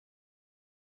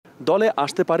দলে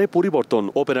আসতে পারে পরিবর্তন,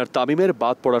 ওপেনার তামিমের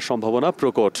বাদ পড়ার সম্ভাবনা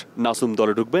প্রকট। নাসুম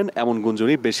দলে ঢুকবেন এমন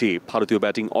গুঞ্জনই বেশি। ভারতীয়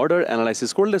ব্যাটিং অর্ডার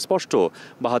অ্যানালাইসিস করলে স্পষ্ট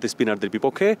বাঁহাতি স্পিনারদের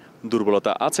বিপক্ষে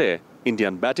দুর্বলতা আছে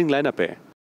ইন্ডিয়ান ব্যাটিং লাইন আপে।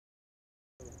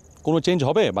 কোনো চেঞ্জ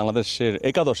হবে বাংলাদেশের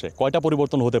একাদশে? কয়টা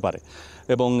পরিবর্তন হতে পারে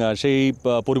এবং সেই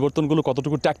পরিবর্তনগুলো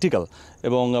কতটুকু ট্যাকটিক্যাল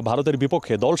এবং ভারতের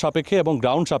বিপক্ষে দল সাপেক্ষে এবং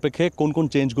গ্রাউন্ড সাপেক্ষে কোন কোন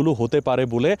চেঞ্জগুলো হতে পারে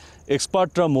বলে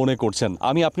এক্সপার্টরা মনে করছেন?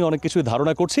 আপনি অনেক কিছুই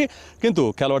ধারণা করছি, কিন্তু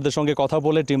খেলোয়াড়দের সঙ্গে কথা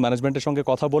বলে, টিম ম্যানেজমেন্টের সঙ্গে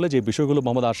কথা বলে যে বিষয়গুলো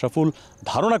মোহাম্মদ আশরাফুল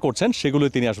ধারণা করছেন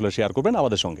সেগুলোই তিনি আসলে শেয়ার করবেন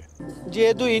আমাদের সঙ্গে।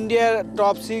 যেহেতু ইন্ডিয়ার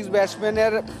টপ 6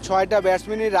 ব্যাটসম্যানের 6টা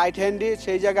ব্যাটসম্যানই রাইট হ্যান্ডি,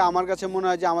 সেই জায়গায় আমার কাছে মনে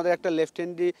হয় যে আমাদের একটা লেফট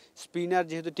হ্যান্ডি স্পিনার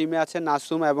যেহেতু টিমে আছে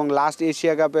নাসুম, এবং লাস্ট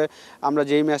এশিয়া কাপে আমরা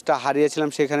যেই ম্যাচটা হারিয়েছিলাম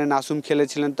সেখানে নাসুম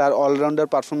খেলেছিলেন, তার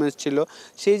অলরাউন্ডার পারফরমেন্স ছিল।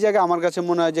 সেই জায়গায় আমার কাছে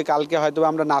মনে হয় যে কালকে হয়তো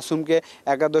আমরা নাসুমকে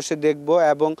একাদশে দেখব,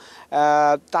 এবং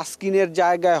তাসকিনের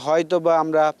জায়গায় হয়তো বা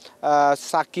আমরা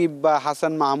সাকিব বা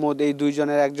হাসান মাহমুদ এই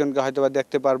দুইজনের একজনকে হয়তো বা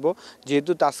দেখতে পারবো।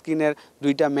 যেহেতু তাসকিনের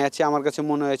 2টা ম্যাচে আমার কাছে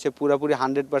মনে হয়েছে পুরোপুরি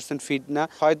 100% ফিট না,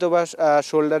 হয়তো বা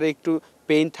শোল্ডারে একটু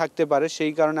পেইন থাকতে পারে,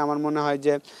 সেই কারণে আমার মনে হয়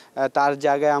যে তার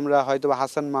জায়গায় আমরা হয়তো বা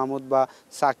হাসান মাহমুদ বা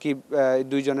সাকিব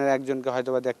দুইজনের একজনকে হয়তো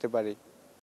বা দেখতে পারি।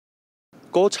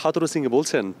 কোচ হাতুরু সিং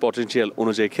বলছেন পটেনশিয়াল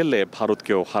অনুযায়ী খেললে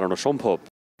ভারতকেও হারানো সম্ভব।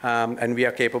 And we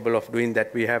are capable of doing that.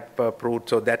 We have proved,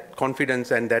 so that confidence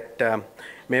and that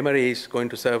memory is going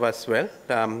to serve us well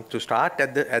to start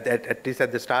at least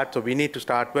at the start. So we need to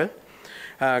start well.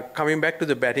 Coming back to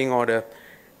the batting order,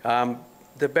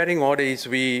 the batting order is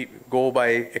we go by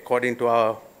according to our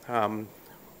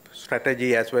strategy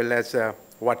as well as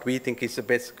what we think is the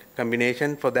best combination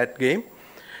for that game.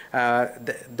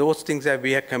 Those things that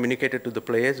we have communicated to the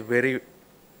players very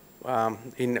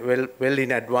well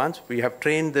in advance. We have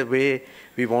trained the way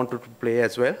we wanted to play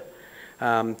as well.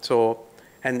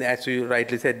 And as you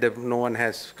rightly said, no one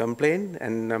has complained,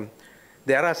 and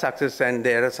there are success and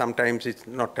there are sometimes it's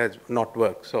not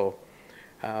worked. So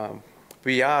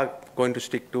we are going to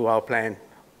stick to our plan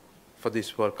for this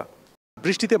World Cup.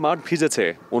 বৃষ্টিতে মাঠ ভিজেছে,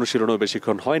 অনুশীলনও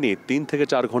বেশিক্ষণ হয়নি। 3 থেকে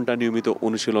 4 ঘন্টা নিয়মিত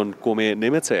অনুশীলন কমে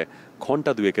নেমেছে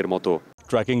ঘন্টা 2-এর মতো।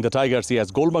 Tracking the Tigers, yes,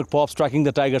 গোলমার্ক pops tracking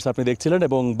the Tigers আপনি দেখছিলেন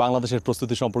এবং বাংলাদেশের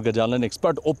প্রস্তুতি সম্পর্কে জানলেন,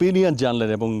 এক্সপার্ট ওপিনিয়ন জানলেন,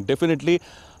 এবং ডেফিনেটলি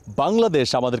বাংলাদেশ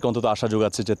আমাদেরকে অন্তত আশা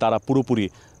যোগাচ্ছে যে তারা পুরোপুরি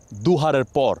দুহারের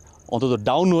পর অন্তত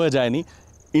ডাউন হয়ে যায়নি।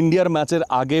 ইন্ডিয়ার ম্যাচের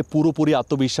আগে পুরোপুরি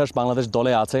আত্মবিশ্বাস বাংলাদেশ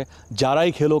দলে আছে।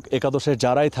 যারাই খেলুক একাদশে,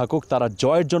 যারাই থাকুক, তারা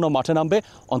জয়ের জন্য মাঠে নামবে।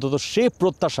 অন্তত সে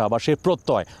প্রত্যাশা বা সে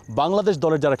প্রত্যয় বাংলাদেশ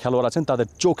দলের যারা খেলোয়াড় আছেন তাদের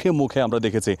চোখে মুখে আমরা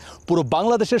দেখেছি। পুরো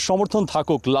বাংলাদেশের সমর্থন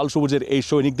থাকুক লাল সবুজের এই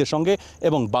সৈনিকদের সঙ্গে,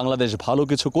 এবং বাংলাদেশ ভালো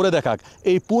কিছু করে দেখাক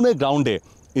এই পুনে গ্রাউন্ডে।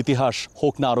 ইতিহাস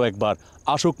হোক না আরও একবার,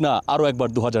 আসুক না আরও একবার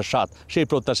 2007, সেই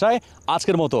প্রত্যাশায়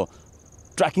আজকের মতো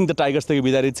ট্র্যাকিং দ্য টাইগার্স থেকে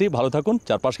বিদায় দিচ্ছি। ভালো থাকুন,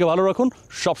 চারপাশকে ভালো রাখুন,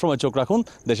 সবসময় চোখ রাখুন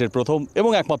দেশের প্রথম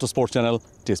এবং একমাত্র স্পোর্টস চ্যানেল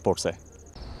টি স্পোর্টসে।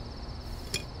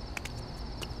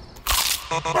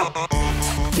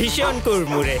 ভীষণ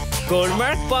কুড়মুড়ে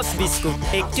গোলমার্ক পপস বিস্কুট,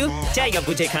 একটু জায়গা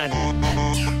বুঝে খান।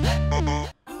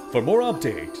 For more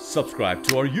updates, subscribe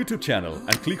to our YouTube channel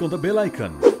and click on the bell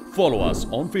icon. Follow us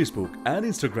on Facebook and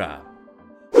Instagram.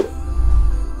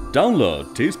 Download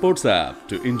TSports app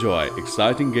to enjoy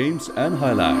exciting games and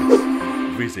highlights.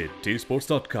 Visit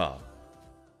tsports.com.